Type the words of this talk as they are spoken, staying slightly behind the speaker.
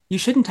You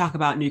shouldn't talk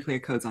about nuclear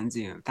codes on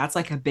Zoom. That's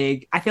like a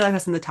big, I feel like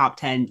that's in the top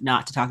 10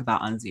 not to talk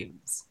about on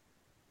Zooms.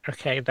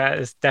 Okay, that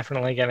is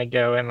definitely gonna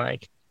go in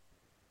like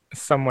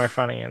somewhere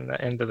funny in the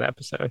end of the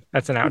episode.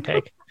 That's an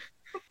outtake.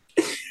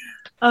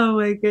 Oh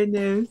my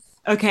goodness.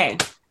 Okay.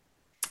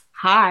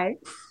 Hi.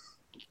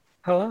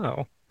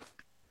 Hello.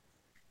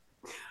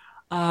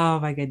 Oh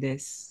my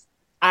goodness.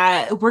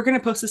 We're gonna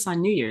post this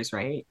on New Year's,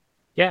 right?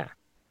 Yeah.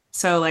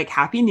 So like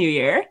Happy New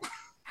Year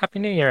Happy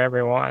New Year,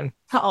 everyone.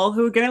 to all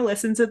who are gonna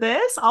listen to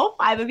this, all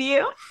five of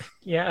you.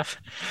 Yeah.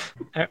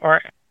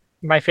 Or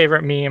my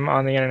favorite meme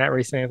on the internet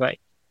recently is like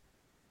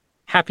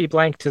happy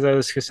blank to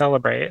those who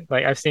celebrate.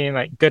 Like I've seen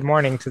like good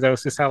morning to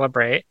those who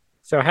celebrate.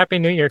 So happy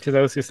new year to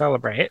those who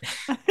celebrate.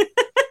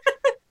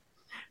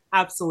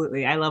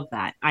 Absolutely. I love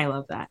that. I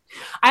love that.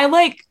 I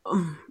like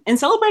in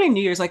celebrating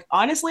New Year's, like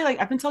honestly,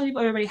 like I've been telling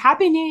people everybody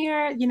Happy New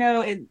Year,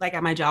 like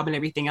at my job and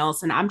everything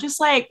else. And I'm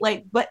just like,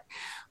 what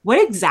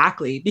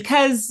exactly?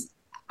 Because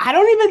I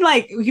don't even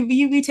like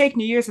we take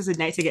New Year's as a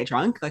night to get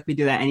drunk, like we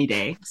do that any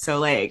day. So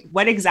like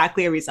what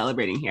exactly are we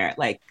celebrating here?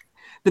 Like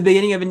the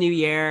beginning of a new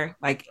year?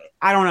 Like,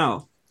 I don't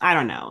know. I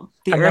don't know.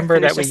 A The earth number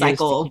that finished a we use to keep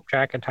cycle.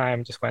 track of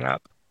time just went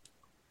up.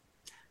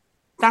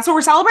 That's what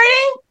we're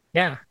celebrating?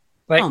 Yeah.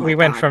 Like Oh my we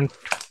went God. from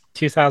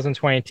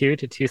 2022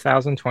 to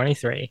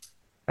 2023.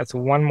 That's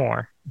one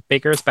more.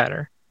 Bigger is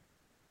better.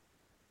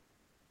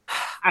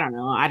 I don't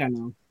know. I don't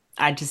know.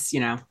 I just,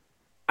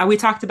 we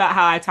talked about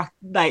how I talked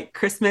like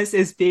Christmas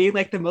is being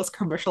like the most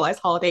commercialized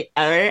holiday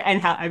ever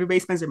and how everybody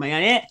spends their money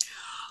on it.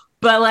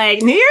 But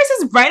like New Year's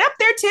is right up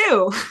there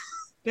too.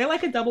 They're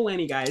like a double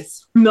whammy,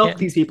 guys. Yeah. Milk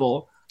these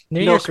people. New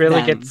Year's Milk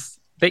really them.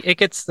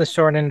 gets the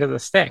short end of the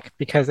stick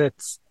because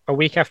it's a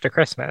week after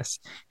Christmas.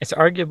 It's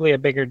arguably a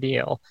bigger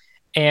deal.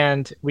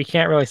 And we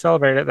can't really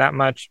celebrate it that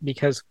much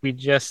because we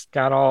just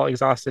got all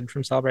exhausted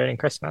from celebrating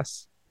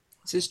Christmas.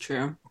 This is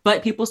true.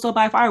 But people still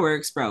buy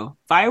fireworks, bro.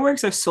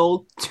 Fireworks are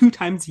sold 2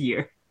 times a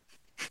year.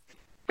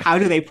 How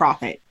do they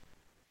profit?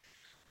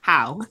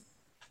 How?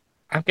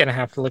 I'm gonna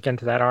have to look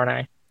into that, aren't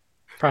I?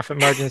 Profit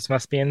margins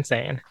must be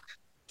insane.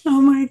 Oh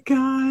my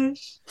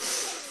gosh.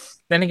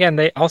 Then again,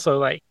 they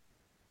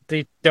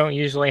don't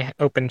usually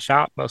open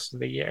shop most of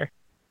the year.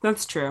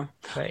 That's true.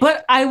 Like,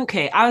 But I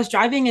was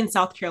driving in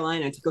South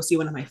Carolina to go see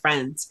one of my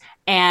friends,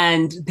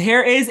 and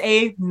there is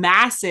a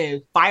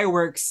massive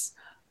fireworks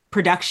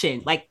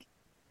production. Like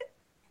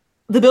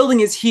the building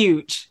is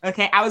huge.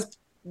 Okay. I was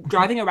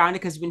driving around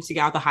it because once you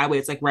get out the highway,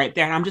 it's like right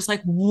there. And I'm just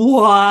like,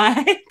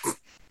 what?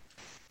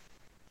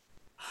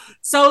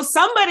 So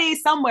somebody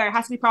somewhere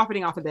has to be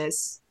profiting off of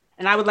this.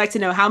 And I would like to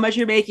know how much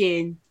you're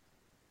making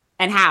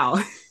and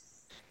how.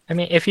 I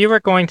mean, if you were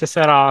going to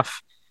set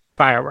off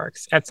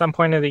fireworks at some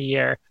point of the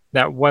year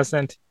that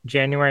wasn't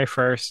January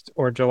 1st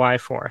or July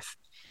 4th,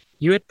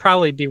 you would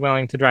probably be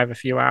willing to drive a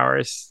few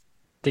hours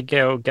to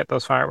go get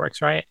those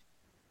fireworks, right?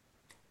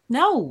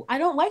 No, I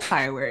don't like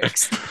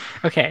fireworks.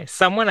 Okay,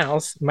 someone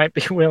else might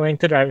be willing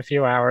to drive a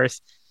few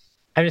hours.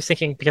 I'm just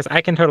thinking because I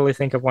can totally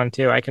think of one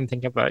too. I can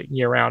think of a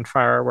year-round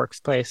fireworks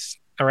place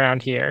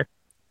around here,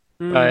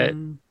 but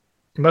Mm.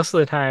 most of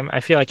the time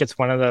I feel like it's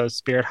one of those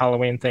Spirit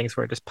Halloween things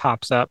where it just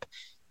pops up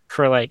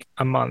for like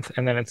a month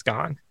and then it's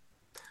gone.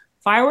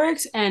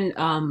 Fireworks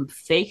and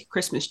fake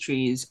Christmas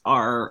trees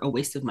are a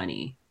waste of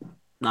money.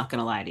 Not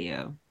gonna lie to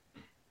you.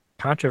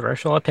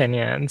 Controversial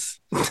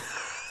opinions.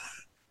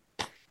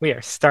 We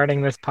are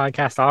starting this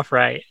podcast off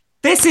right.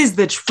 This is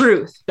the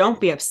truth. Don't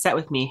be upset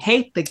with me.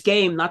 Hate the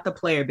game, not the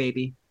player,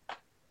 baby.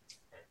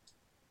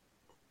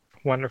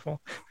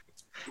 Wonderful.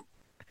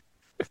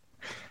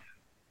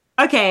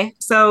 Okay,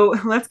 so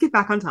let's get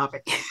back on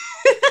topic.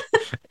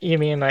 You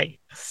mean like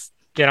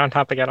get on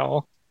topic at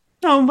all?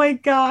 Oh my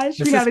gosh,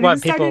 we This is haven't even what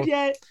started people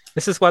yet.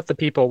 this is what the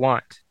people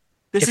want.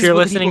 This If is you're what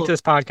the listening to people.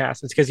 this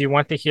podcast, it's because you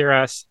want to hear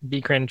us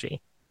be cringy.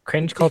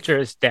 Cringe culture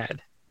is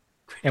dead,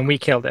 and we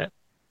killed it.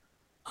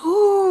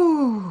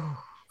 Ooh,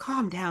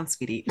 calm down,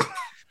 sweetie.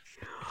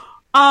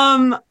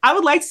 I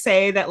would like to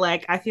say that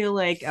like I feel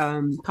like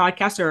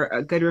podcasts are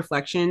a good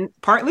reflection,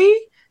 partly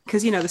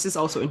because this is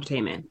also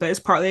entertainment, but it's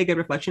partly a good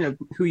reflection of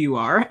who you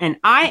are. And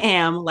I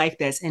am like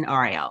this in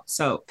RIL.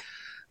 So,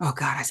 oh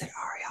God, I said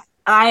RIL.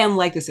 I am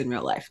like this in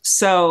real life.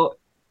 So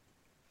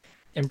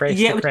Embrace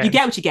the you get cringe.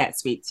 what you get,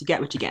 sweets. You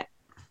get what you get.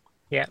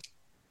 Yeah,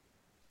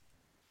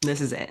 This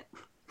is it.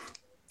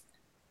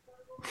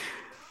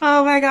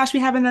 Oh my gosh, we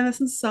haven't done this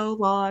in so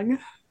long.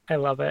 I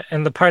love it.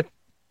 And the part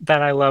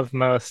that I love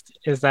most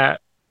is that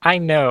I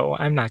know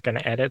I'm not going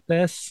to edit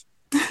this.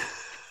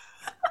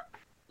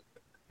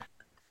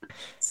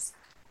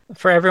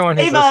 For everyone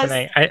who's Save us.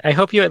 listening, I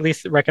hope you at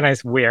least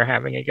recognize we're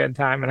having a good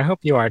time, and I hope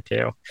you are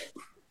too.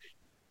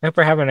 I hope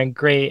we're having a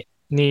great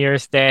New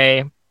Year's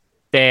Day,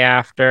 day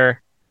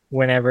after,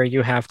 whenever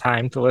you have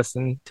time to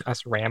listen to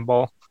us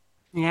ramble.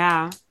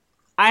 Yeah.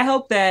 I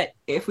hope that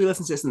if we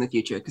listen to this in the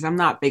future, because I'm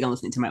not big on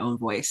listening to my own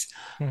voice,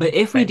 but Mhm,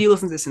 if we same. do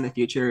listen to this in the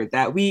future,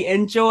 that we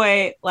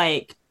enjoy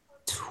like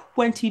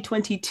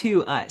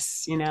 2022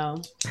 us.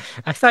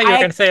 I thought you were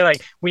going I, to say,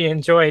 like, we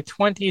enjoy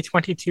 20,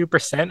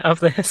 22% of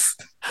this.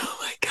 oh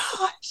my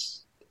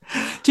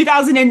gosh.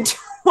 2002.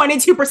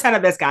 22%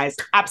 of this, guys.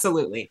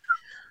 Absolutely.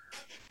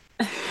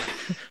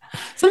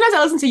 Sometimes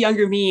I listen to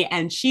younger me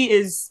and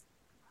she's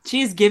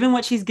given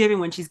what she's given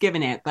when she's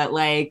given it, but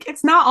like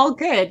it's not all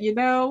good, you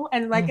know?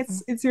 And like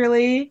Mhm. it's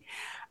really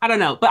I don't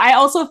know. But I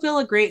also feel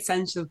a great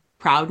sense of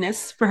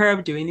proudness for her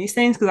of doing these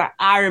things because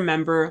I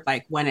remember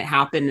like when it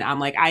happened, I'm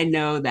like, I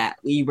know that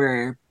we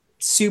were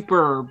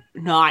super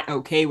not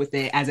okay with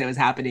it as it was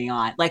happening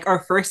on like our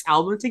first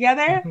album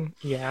together.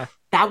 Yeah.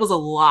 That was a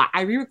lot.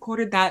 I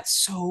re-recorded that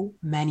so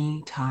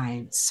many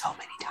times, so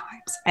many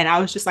times. And I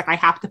was just like, I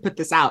have to put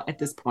this out at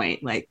this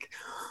point. Like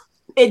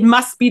it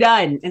must be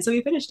done. And so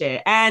we finished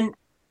it. And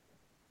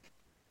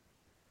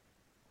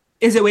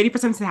is it waiting for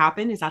something to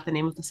happen? Is that the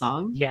name of the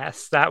song?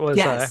 Yes,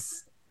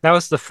 Yes. that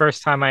was the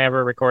first time I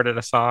ever recorded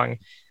a song.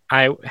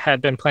 I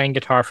had been playing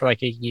guitar for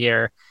like a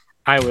year.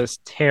 I was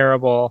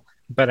terrible,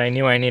 but I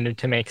knew I needed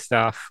to make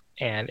stuff,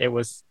 and it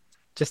was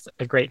just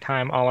a great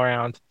time all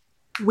around.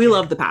 We And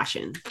love the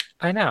passion.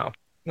 I know.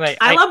 Like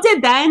I loved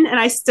it then and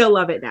I still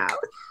love it now.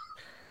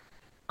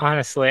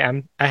 honestly,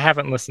 I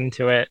haven't listened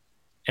to it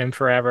in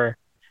forever,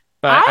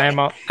 but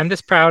I I'm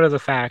just proud of the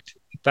fact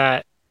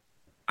that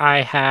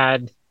I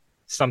had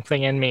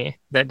something in me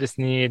that just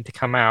needed to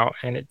come out,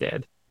 and it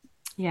did.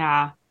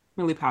 yeah,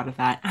 really proud of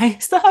that. I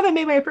still haven't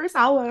made my first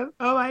album.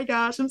 Oh my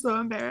gosh, I'm so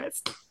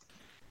embarrassed.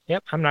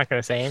 Yep, I'm not going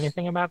to say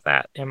anything about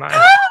that, am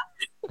I?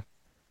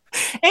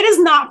 It is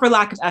not for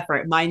lack of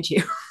effort, mind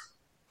you.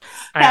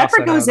 The I also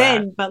effort know goes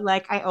that. in, but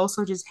like I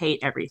also just hate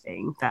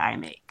everything that I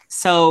make.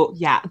 So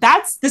yeah,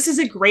 that's this is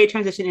a great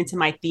transition into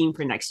my theme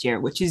for next year,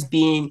 which is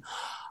being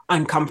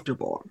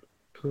uncomfortable.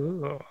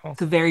 Ooh.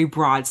 It's a very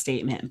broad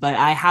statement, but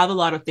I have a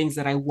lot of things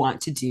that I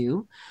want to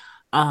do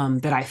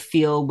that I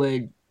feel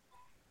would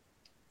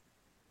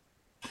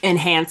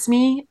enhance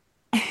me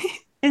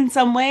in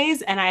some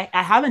ways. And I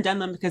haven't done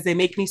them because they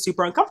make me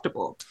super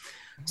uncomfortable.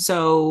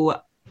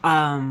 So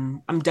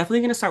I'm definitely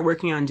going to start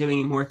working on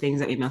doing more things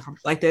that make me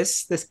uncomfortable. Like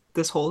this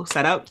whole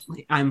setup,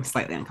 I'm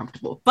slightly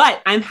uncomfortable,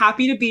 but I'm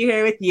happy to be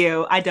here with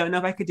you. I don't know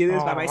if I could do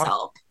this by Aw.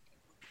 myself.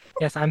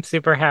 Yes, I'm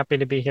super happy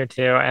to be here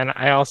too. And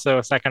I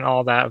also second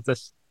all that of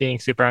this being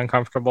super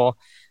uncomfortable.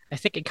 I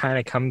think it kind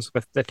of comes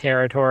with the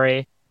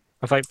territory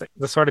of like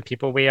the sort of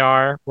people we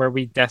are, where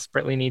we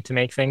desperately need to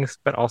make things,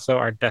 but also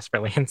are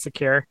desperately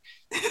insecure.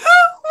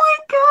 Oh my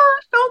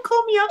gosh, don't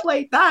call me out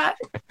like that.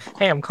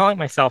 Hey, I'm calling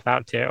myself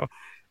out too.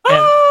 And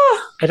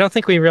Ah, I don't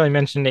think we really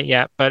mentioned it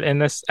yet, but in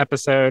this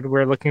episode,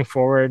 we're looking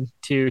forward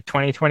to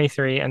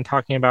 2023 and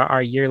talking about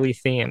our yearly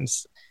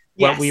themes,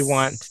 what we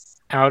want yes.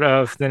 out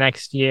of the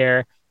next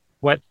year,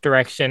 what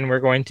direction we're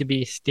going to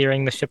be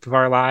steering the ship of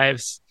our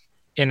lives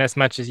in as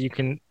much as you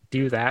can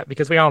do that,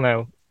 because we all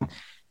know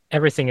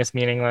everything is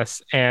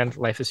meaningless and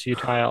life is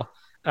futile.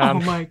 Oh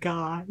Um, my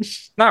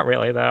gosh. Not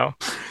really, though,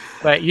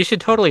 but you should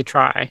totally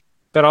try,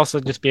 but also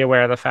just be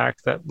aware of the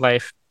fact that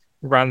life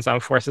runs on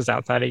forces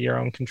outside of your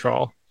own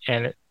control,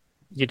 and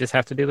you just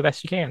have to do the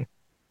best you can.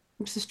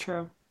 This is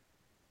true.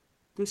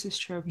 This is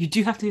true. You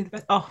do have to do the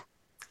best. Oh,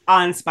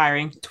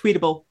 awe-inspiring,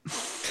 tweetable,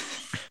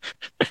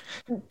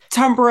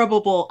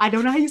 tumblrable. I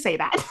don't know how you say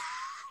that.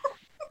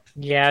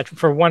 Yeah,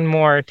 for one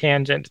more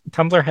tangent,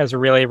 Tumblr has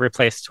really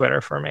replaced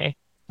Twitter for me.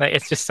 Like,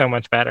 it's just so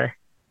much better.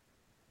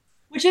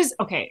 Which is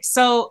okay.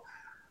 So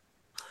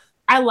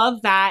I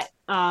love that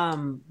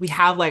we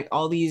have like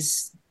all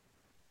these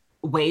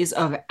ways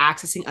of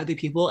accessing other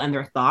people and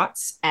their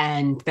thoughts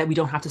and that we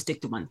don't have to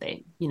stick to one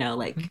thing. You know,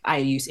 like I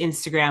use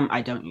Instagram,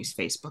 I don't use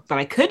Facebook, but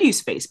I could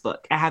use Facebook.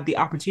 I have the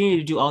opportunity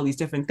to do all these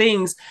different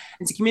things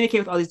and to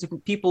communicate with all these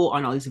different people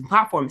on all these different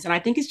platforms. And I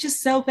think it's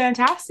just so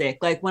fantastic.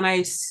 Like when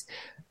I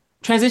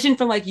transitioned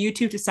from like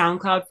YouTube to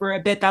SoundCloud for a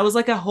bit, that was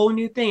like a whole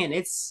new thing. And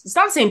it's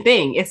not the same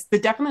thing. It's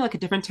definitely like a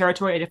different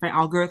territory, a different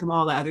algorithm,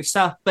 all that other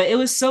stuff. But it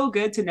was so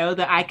good to know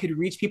that I could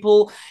reach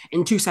people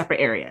in two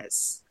separate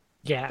areas.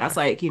 Yeah, That's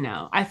like,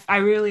 I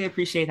really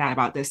appreciate that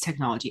about this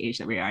technology age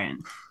that we are in.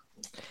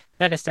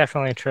 that is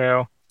definitely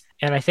true.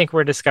 And I think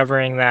we're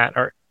discovering that,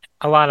 or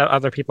a lot of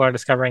other people are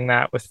discovering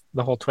that with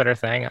the whole Twitter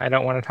thing. I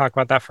don't want to talk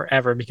about that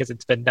forever because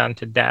it's been done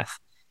to death.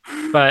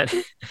 But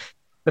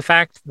the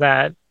fact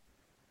that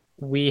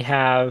we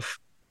have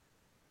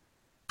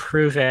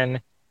proven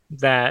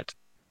that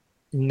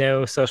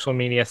no social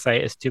media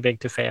site is too big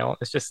to fail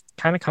is just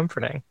kind of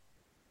comforting.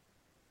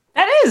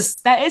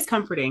 That is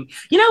comforting.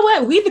 You know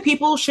what? We the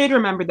people should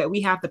remember that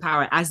we have the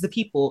power as the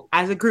people,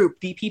 as a group,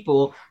 the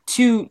people,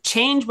 to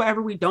change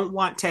whatever we don't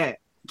want to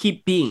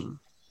keep being.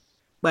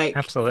 Like it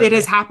has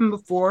Absolutely. happened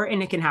before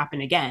and it can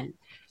happen again.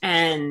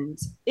 And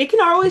it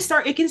can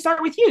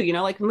start with you,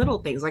 like little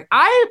things. Like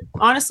I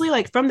honestly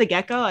like from the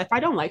get-go, if I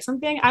don't like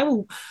something, I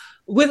will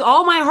with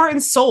all my heart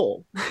and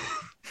soul.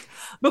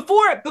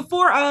 Before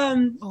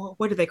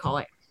what do they call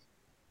it?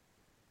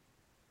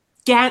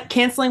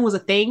 Canceling was a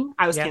thing.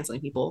 I was Yep.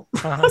 canceling people.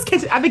 Uh-huh.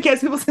 I've been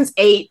canceling people since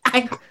 8.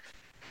 I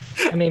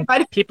mean,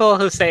 I people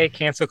who say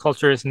cancel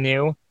culture is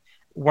new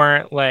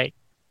weren't like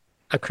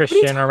a what are you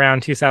Christian talking?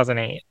 around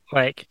 2008.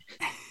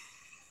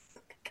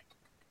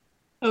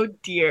 Oh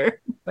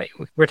dear. Like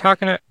we're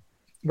talking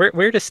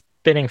we're just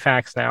spitting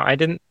facts now.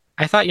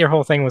 I thought your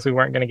whole thing was we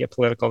weren't going to get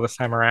political this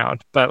time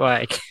around, but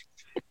like,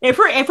 If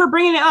we're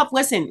bringing it up,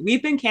 listen,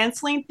 we've been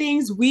canceling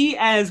things. We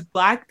as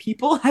Black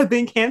people have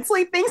been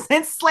canceling things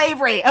since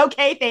slavery.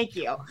 Okay, thank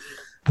you,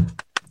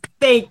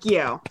 thank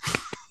you.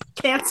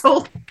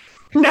 Canceled,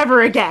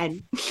 never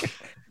again.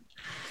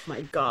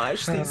 My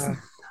gosh, these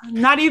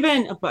not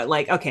even. But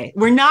like, okay,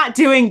 we're not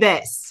doing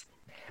this.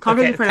 okay,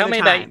 Conversation for another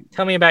time.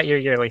 tell me about your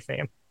yearly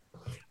theme.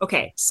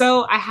 Okay,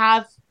 so I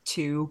have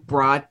two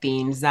broad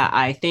themes that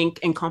I think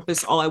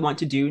encompass all I want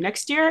to do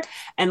next year.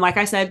 And like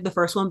I said, the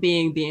first one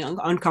being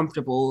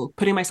uncomfortable,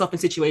 putting myself in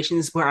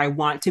situations where I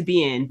want to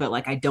be in, but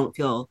like I don't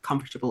feel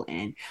comfortable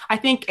in. I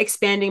think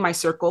expanding my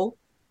circle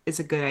is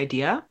a good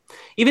idea,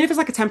 even if it's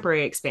like a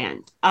temporary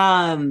expand.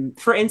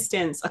 For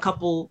instance,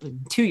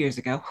 2 years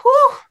ago,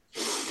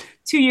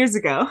 2 years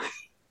ago,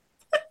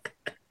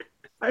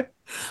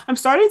 I'm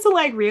starting to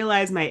like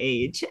realize my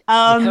age.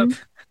 Yep.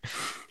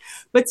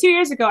 But 2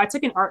 years ago, I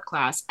took an art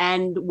class.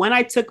 And when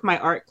I took my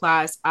art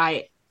class,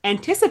 I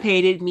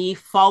anticipated me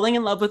falling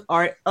in love with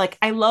art. Like,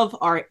 I love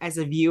art as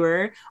a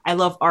viewer. I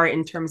love art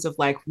in terms of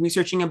like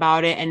researching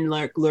about it and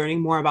like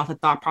learning more about the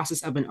thought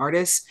process of an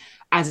artist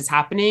as it's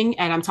happening.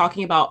 And I'm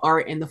talking about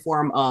art in the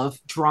form of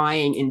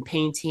drawing and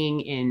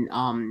painting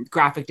and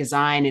graphic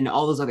design and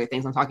all those other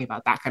things. I'm talking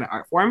about that kind of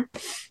art form.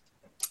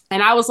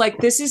 And I was like,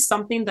 this is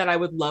something that I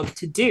would love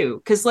to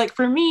do. Cause like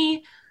for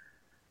me,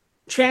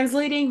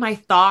 translating my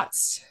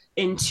thoughts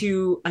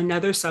into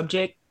another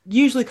subject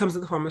usually comes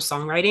in the form of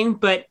songwriting,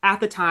 but at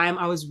the time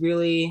I was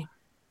really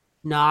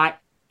not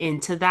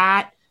into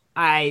that.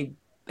 I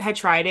had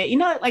tried it.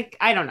 Like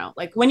I don't know.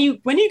 Like when you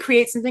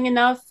create something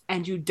enough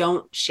and you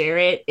don't share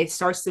it, it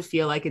starts to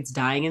feel like it's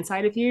dying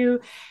inside of you.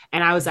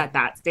 And I was at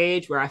that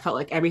stage where I felt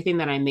like everything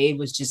that I made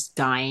was just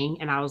dying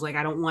and I was like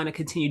I don't want to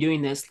continue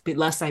doing this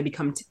lest I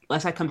come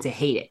to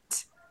hate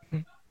it.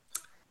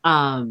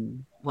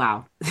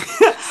 Wow.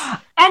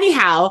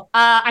 Anyhow,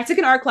 I took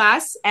an art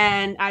class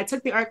and I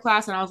took the art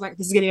class and I was like,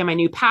 this is gonna be my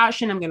new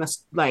passion. I'm gonna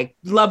like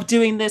love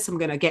doing this. I'm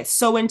gonna get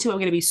so into it. I'm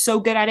gonna be so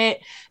good at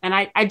it. And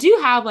I do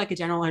have like a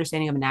general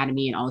understanding of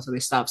anatomy and all this other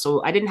stuff.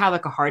 So I didn't have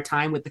like a hard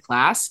time with the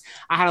class.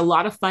 I had a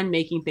lot of fun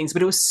making things,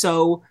 but it was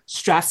so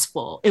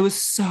stressful. It was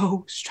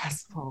so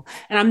stressful.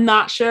 And I'm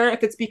not sure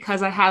if it's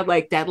because I had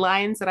like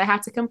deadlines that I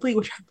had to complete,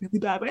 which I'm really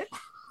bad with.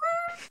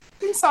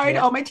 I'm sorry to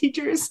Yeah. all my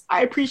teachers.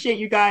 I appreciate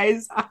you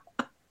guys.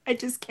 I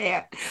just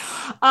can't.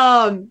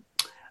 Um,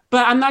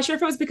 but I'm not sure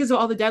if it was because of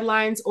all the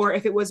deadlines or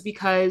if it was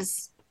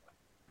because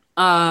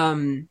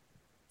um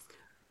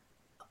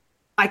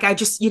like I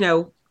just,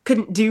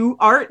 couldn't do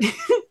art.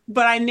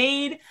 But I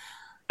made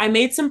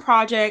some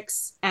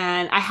projects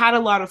and I had a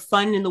lot of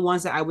fun in the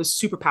ones that I was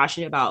super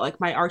passionate about. Like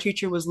my art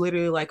teacher was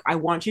literally like, I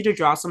want you to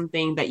draw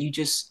something that you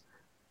just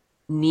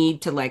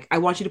need to like, I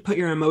want you to put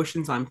your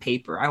emotions on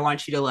paper. I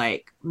want you to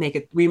like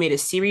we made a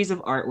series of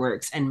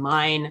artworks and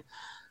mine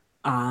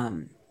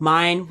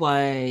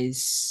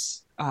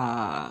was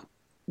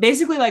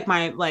basically like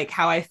my like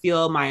how I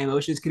feel my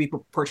emotions could be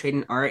portrayed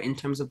in art in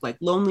terms of like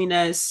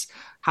loneliness,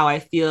 how I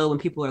feel when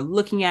people are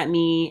looking at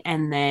me,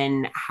 and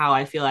then how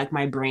I feel like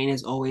my brain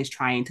is always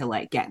trying to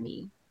like get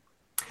me.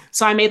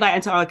 So I made that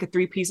into like a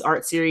three-piece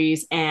art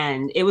series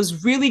and it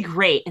was really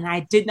great. And I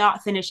did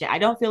not finish it. I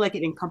don't feel like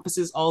it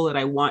encompasses all that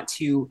I want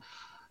to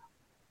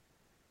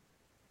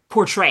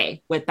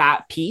portray with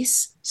that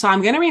piece. So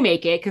I'm gonna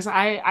remake it because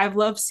I've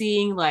loved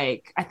seeing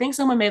like I think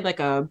someone made like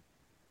I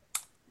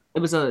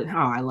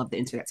love the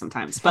internet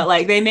sometimes, but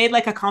like they made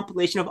like a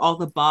compilation of all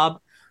the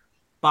Bob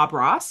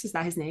Ross, is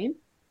that his name?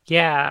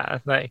 Yeah,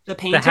 like The the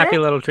painter? Happy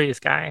Little Trees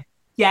guy.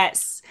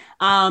 Yes.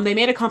 They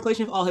made a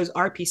compilation of all his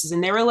art pieces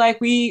and they were like,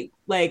 we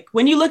like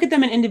when you look at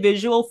them in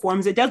individual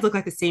forms, it does look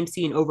like the same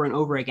scene over and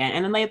over again.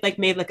 And then they like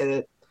made like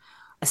a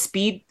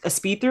speed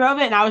through of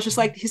it and I was just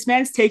like this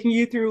man's taking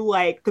you through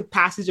like the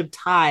passage of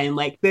time,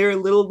 like there are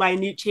little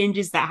minute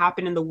changes that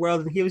happen in the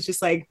world and he was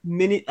just like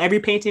minute every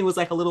painting was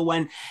like a little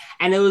one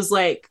and it was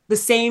like the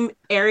same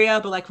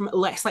area but like from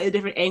like slightly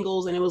different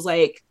angles and it was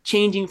like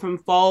changing from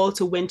fall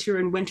to winter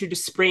and winter to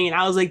spring and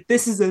I was like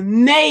this is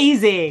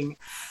amazing.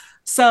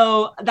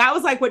 So that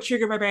was like what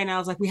triggered my brain. I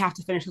was like, we have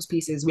to finish those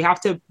pieces. We have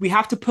to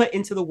put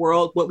into the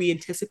world what we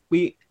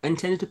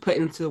intended to put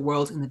into the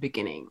world in the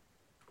beginning.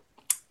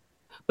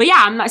 But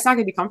yeah, I'm not. It's not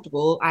gonna be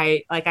comfortable.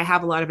 I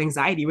have a lot of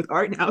anxiety with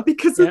art now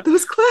because of Yep.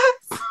 those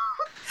classes.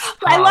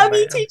 I Oh love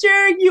you, man.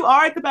 teacher. You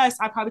are the best.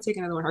 I'd probably take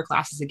another one of her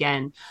classes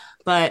again.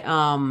 But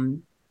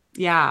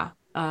yeah,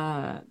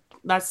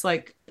 that's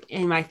like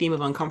in my theme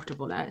of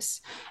uncomfortableness.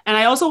 And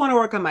I also want to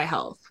work on my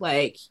health.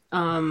 Like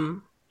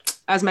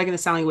as Megan Thee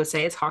Stallion would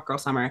say, it's hot girl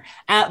summer.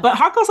 But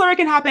hot girl summer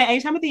can happen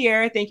any time of the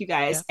year. Thank you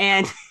guys. Yeah.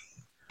 And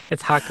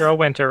It's hot girl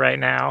winter right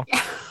now.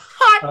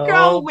 hot Oh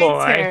girl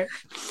boy. winter.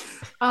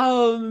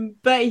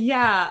 But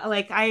yeah,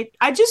 like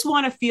I just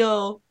want to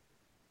feel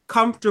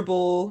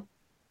comfortable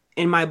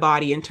in my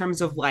body in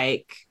terms of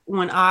like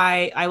when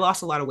I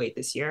lost a lot of weight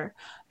this year,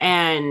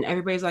 and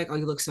everybody's like, "Oh,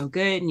 you look so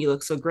good and you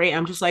look so great."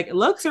 I'm just like,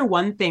 looks are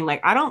one thing.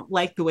 Like I don't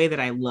like the way that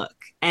I look,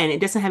 and it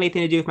doesn't have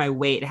anything to do with my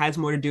weight. It has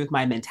more to do with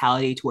my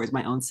mentality towards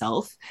my own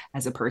self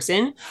as a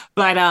person.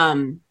 But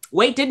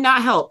weight did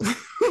not help.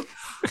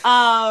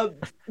 um,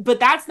 but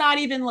that's not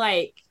even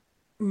like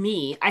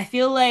me. I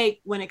feel like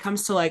when it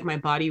comes to like my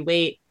body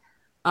weight,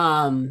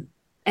 um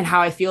and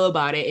how I feel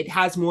about it, it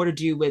has more to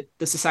do with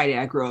the society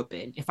I grew up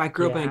in. If I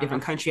grew up in a Yeah.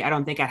 different country, I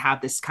don't think I'd have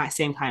this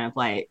same kind of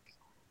like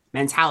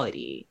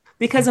mentality,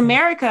 because Mhm.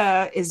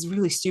 America is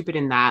really stupid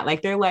in that.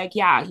 Like they're like,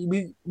 yeah,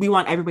 we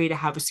want everybody to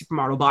have a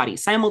supermodel body.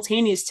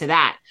 Simultaneous to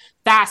that,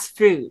 fast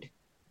food,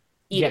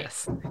 eat it.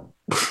 Yes.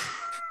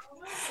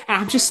 And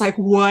I'm just like,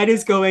 what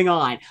is going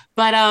on?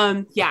 But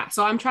yeah,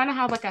 so I'm trying to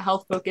have like a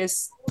health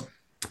focus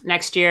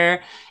next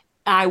year.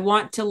 I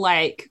want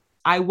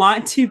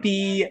to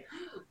be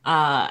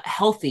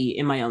healthy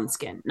in my own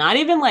skin, not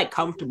even like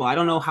comfortable. I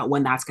don't know how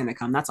when that's going to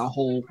come. That's a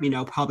whole,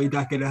 probably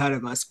decade ahead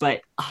of us,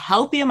 but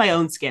healthy in my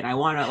own skin. I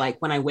want to,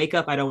 like, when I wake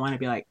up, I don't want to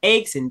be like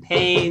aches and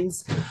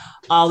pains,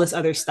 all this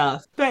other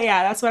stuff. But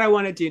yeah, that's what I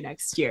want to do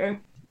next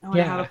year. I want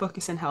to have a Yeah.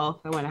 focus in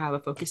health. I want to have a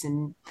focus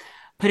in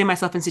putting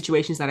myself in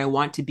situations that I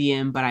want to be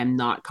in but I'm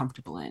not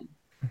comfortable in.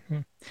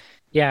 Mhm.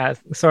 Yeah,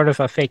 sort of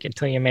a fake it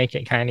till you make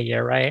it kind of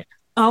year, right?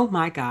 Oh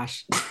my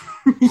gosh.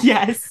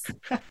 Yes.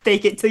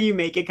 Fake it till you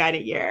make it kind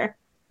of year.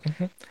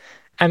 Mhm.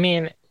 I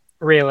mean,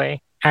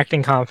 really,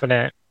 acting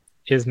confident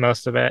is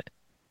most of it.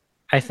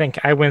 I think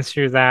I went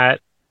through that,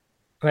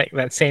 like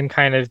that same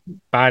kind of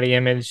body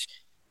image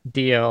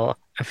deal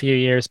a few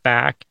years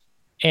back,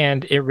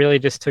 and it really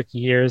just took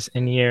years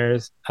and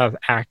years of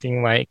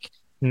acting like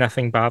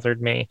nothing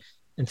bothered me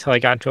until I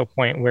got to a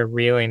point where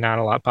really not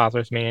a lot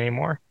bothers me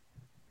anymore.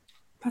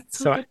 That's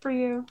so So I good for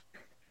you.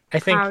 I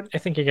think Proud. I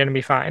think you're gonna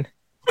be fine.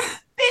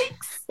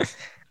 Thanks.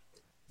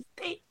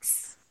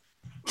 Thanks.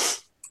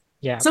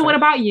 Yeah, So, what but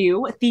about you?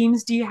 What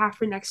themes do you have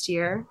for next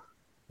year?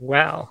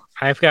 well,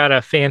 I've got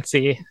a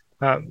fancy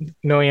 $1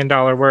 million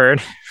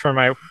word for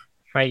my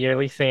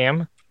yearly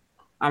theme.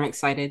 I'm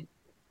excited.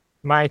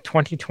 My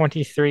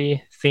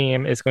 2023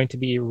 theme is going to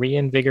be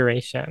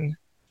reinvigoration.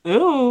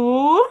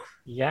 Ooh.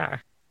 Yeah,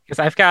 because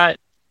I've got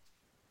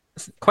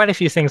quite a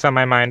few things on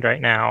my mind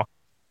right now.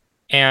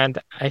 And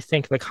I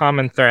think the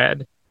common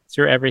thread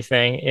through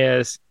everything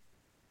is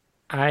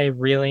I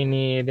really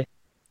need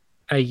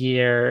a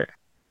year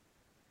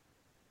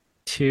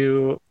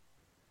to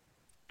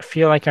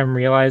feel like I'm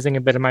realizing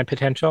a bit of my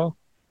potential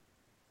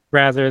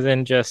rather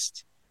than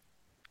just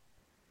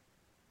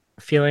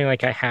feeling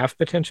like I have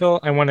potential.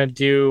 I want to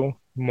do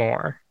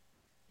more,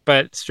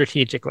 but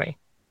strategically.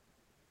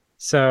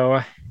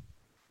 So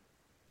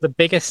the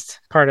biggest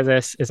part of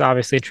this is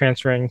obviously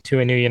transferring to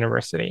a new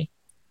university.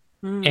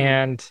 Hmm.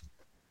 And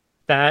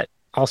that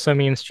also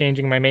means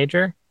changing my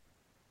major.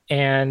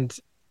 And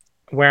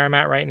where I'm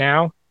at right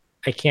now,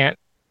 I can't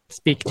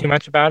speak too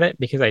much about it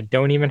because I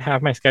don't even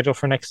have my schedule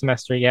for next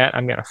semester yet.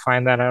 I'm going to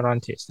find that out on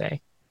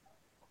Tuesday.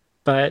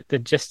 But the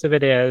gist of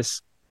it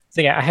is,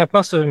 so yeah, I have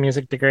most of a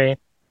music degree.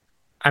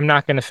 I'm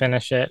not going to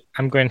finish it.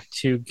 I'm going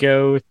to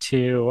go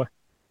to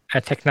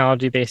a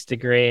technology based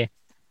degree.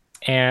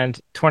 And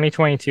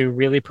 2022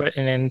 really put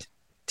an end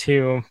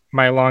to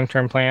my long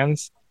term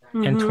plans.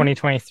 And Mm-hmm.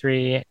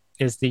 2023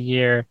 is the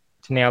year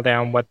to nail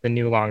down what the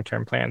new long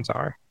term plans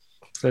are.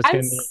 So it's I'm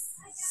going to be,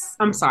 s-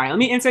 I'm sorry. Let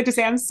me insert to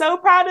say I'm so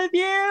proud of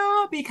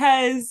you,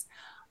 because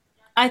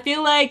I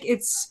feel like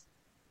it's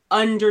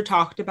under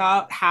talked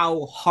about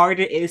how hard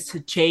it is to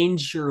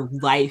change your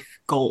life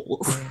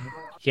goals.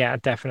 yeah,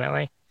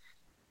 definitely.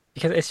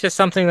 Because it's just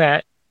something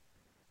that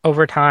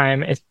over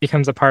time it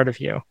becomes a part of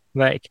you.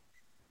 Like,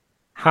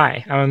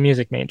 hi, I'm a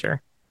music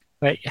major.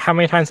 Like, how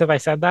many times have I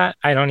said that?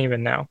 I don't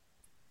even know.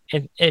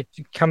 It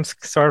becomes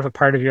sort of a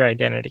part of your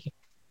identity.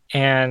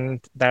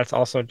 And that's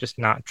also just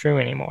not true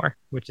anymore,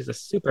 which is a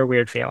super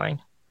weird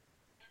feeling.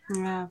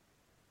 Yeah.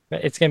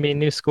 But it's going to be a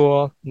new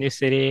school, new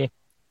city,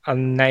 a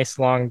nice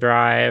long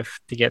drive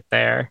to get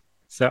there.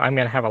 So I'm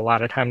going to have a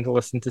lot of time to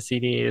listen to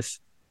CDs.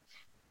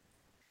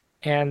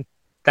 And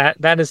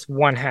that is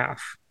one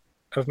half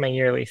of my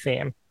yearly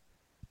theme.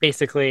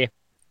 Basically,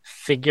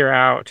 figure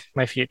out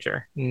my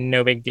future.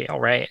 No big deal,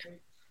 right?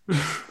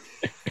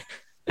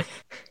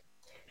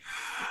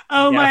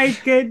 Oh Yeah. my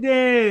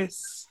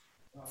goodness.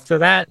 So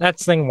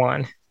that's thing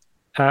one.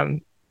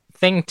 Um,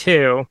 Thing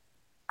two,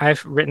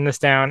 I've written this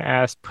down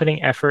as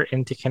putting effort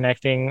into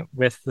connecting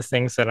with the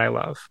things that I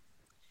love.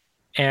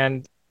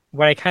 And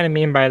what I kind of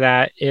mean by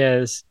that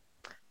is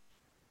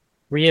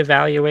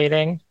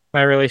reevaluating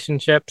my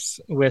relationships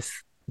with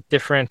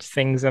different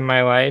things in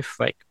my life,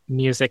 like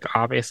music,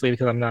 obviously,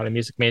 because I'm not a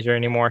music major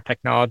anymore,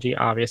 technology,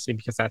 obviously,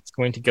 because that's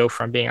going to go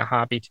from being a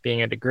hobby to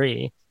being a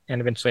degree and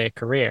eventually a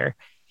career,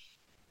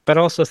 but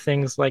also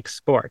things like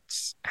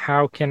sports.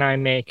 How can I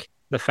make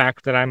the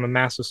fact that I'm a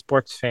massive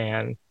sports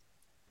fan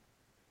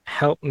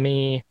help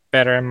me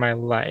better in my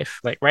life?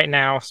 Like right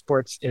now,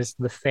 sports is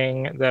the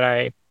thing that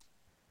I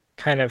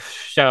kind of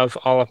shove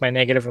all of my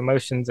negative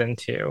emotions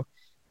into.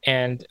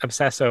 and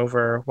obsess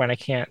over when I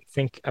can't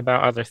think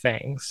about other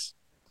things.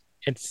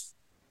 It's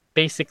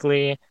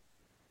basically Your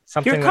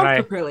something that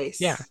comfort yeah,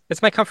 release.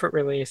 it's my comfort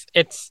release.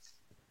 It's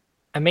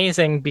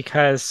amazing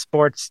because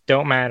sports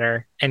don't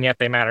matter and yet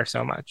they matter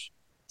so much.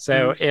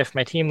 So Mm. if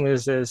my team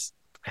loses,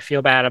 I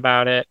feel bad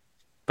about it,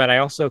 but I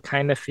also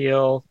kind of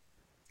feel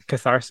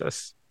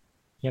catharsis,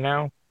 you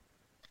know?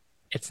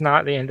 It's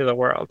not the end of the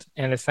world,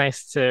 and it's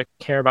nice to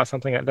care about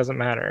something that doesn't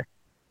matter.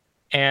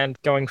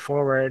 And going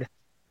forward,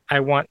 I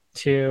want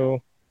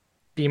to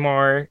be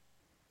more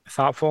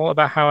thoughtful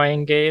about how I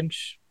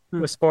engage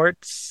Mm. with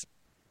sports.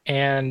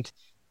 And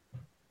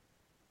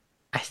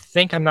I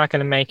think I'm not going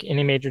to make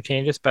any major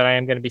changes, but I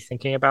am going to be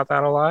thinking about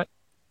that a lot.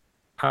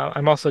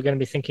 I'm also going to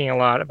be thinking a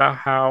lot about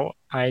how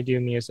I do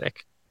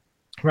music.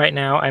 Right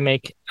now, I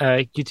make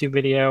a YouTube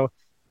video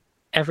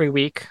every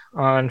week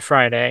on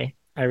Friday.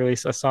 I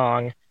release a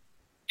song,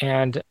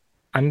 and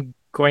I'm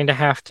going to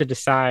have to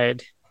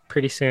decide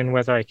pretty soon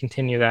whether I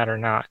continue that or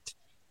not,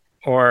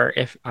 or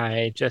if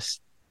I just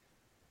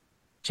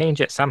change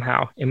it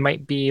somehow. It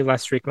might be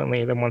less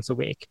frequently than once a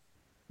week.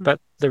 Mm.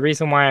 But the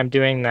reason why I'm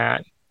doing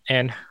that,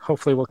 and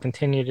hopefully will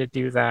continue to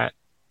do that,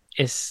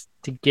 is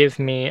to give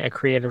me a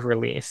creative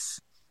release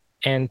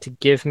and to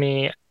give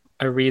me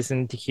a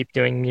reason to keep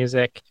doing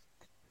music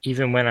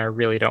even when I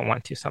really don't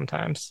want to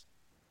sometimes.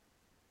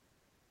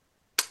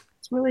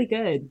 It's really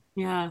good.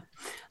 Yeah.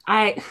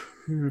 I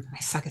I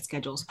suck at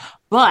schedules,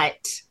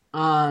 but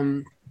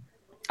um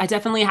I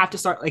definitely have to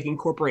start like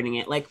incorporating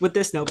it. Like with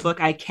this notebook,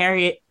 I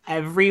carry it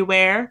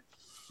everywhere.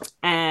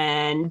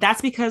 And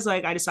that's because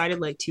like I decided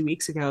like 2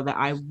 weeks ago that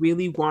I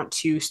really want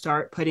to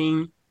start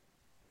putting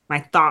my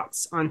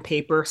thoughts on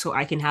paper so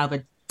I can have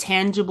a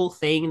tangible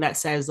thing that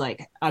says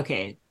like,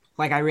 okay,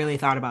 like I really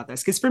thought about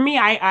this. Because for me,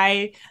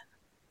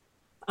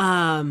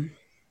 um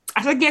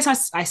I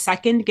guess I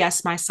second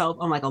guess myself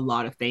on like a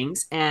lot of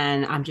things.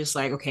 And I'm just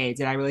like, okay,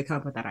 did I really come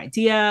up with that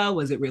idea?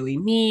 Was it really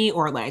me?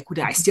 Or like,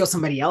 did I steal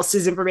somebody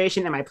else's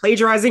information? Am I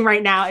plagiarizing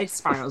right now? It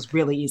spirals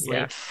really Yeah.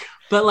 easily.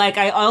 But like,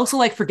 I also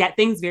like forget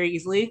things very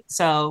easily.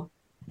 So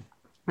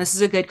this is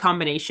a good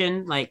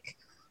combination. Like,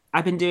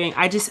 I've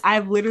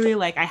literally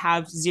like, I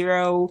have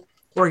zero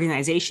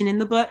organization in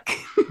the book.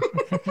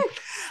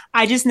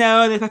 I just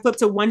know that if I flip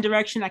to one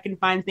direction, I can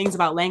find things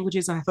about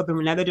languages. If I flip in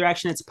another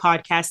direction, it's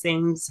podcast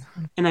things.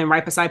 And then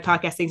right beside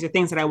podcast things are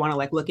things that I want to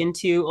like look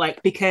into,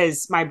 like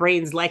because my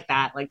brain's like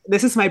that. Like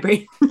this is my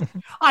brain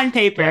on Yeah.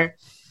 paper.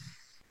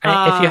 If you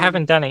Um,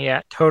 haven't done it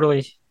yet,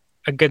 totally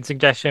a good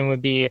suggestion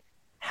would be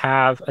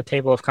have a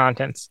table of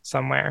contents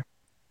somewhere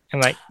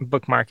and like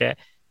bookmark it.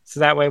 So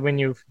that way, when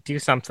you do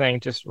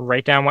something, just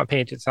write down what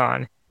page it's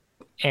on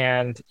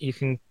and you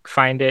can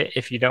find it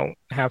if you don't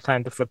have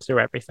time to flip through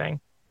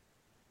everything.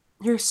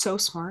 you're so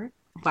smart.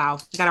 Wow,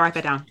 I gotta write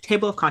that down.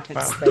 Table of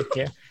contents. Well, thank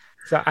you.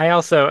 So I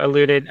also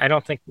alluded, I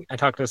don't think I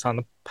talked to this on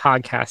the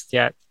podcast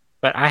yet,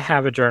 but I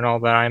have a journal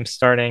that I'm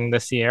starting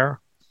this year,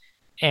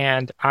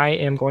 and I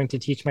am going to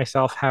teach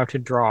myself how to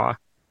draw.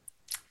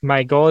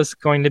 My goal is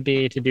going to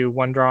be to do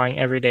one drawing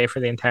every day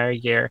for the entire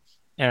year,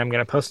 and I'm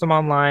going to post them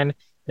online.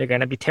 They're going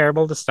to be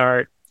terrible to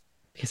start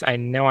because I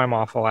know I'm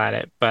awful at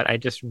it, but I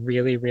just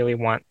really, really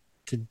want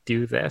to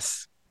do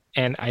this.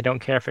 And I don't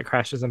care if it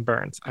crashes and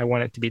burns. I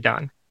want it to be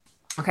done.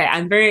 Okay,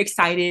 I'm very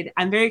excited.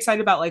 I'm very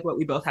excited about like what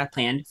we both have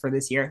planned for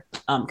this year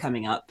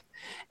coming up.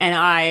 And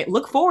I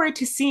look forward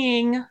to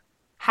seeing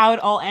how it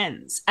all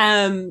ends.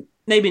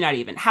 Maybe not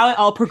even how it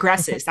all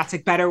progresses. That's a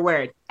better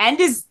word. End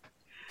is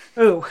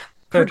oh, So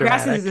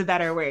progresses is a dramatic.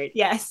 better word.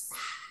 Yes.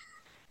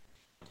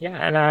 Yeah,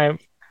 and I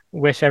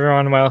wish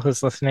everyone well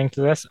who's listening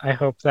to this. I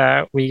hope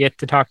that we get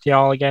to talk to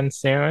y'all again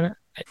soon.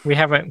 We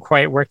haven't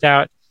quite worked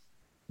out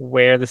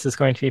where this is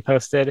going to be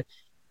posted,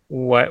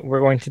 what we're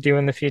going to do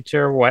in the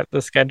future, what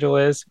the schedule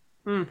is.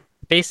 Mm.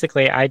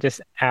 Basically, I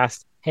just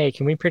asked, hey,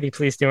 can we pretty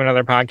please do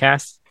another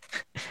podcast?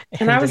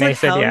 And And I was like,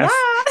 Danae said hell yeah.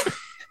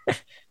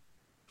 yes.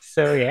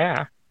 So,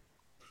 yeah,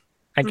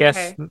 I guess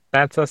Okay.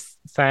 that's us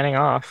signing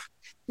off.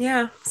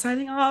 Yeah.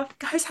 Signing off.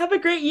 Guys, have a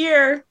great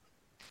year.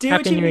 Do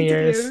what Happy you New need to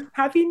Year's. do.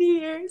 Happy New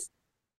Year's.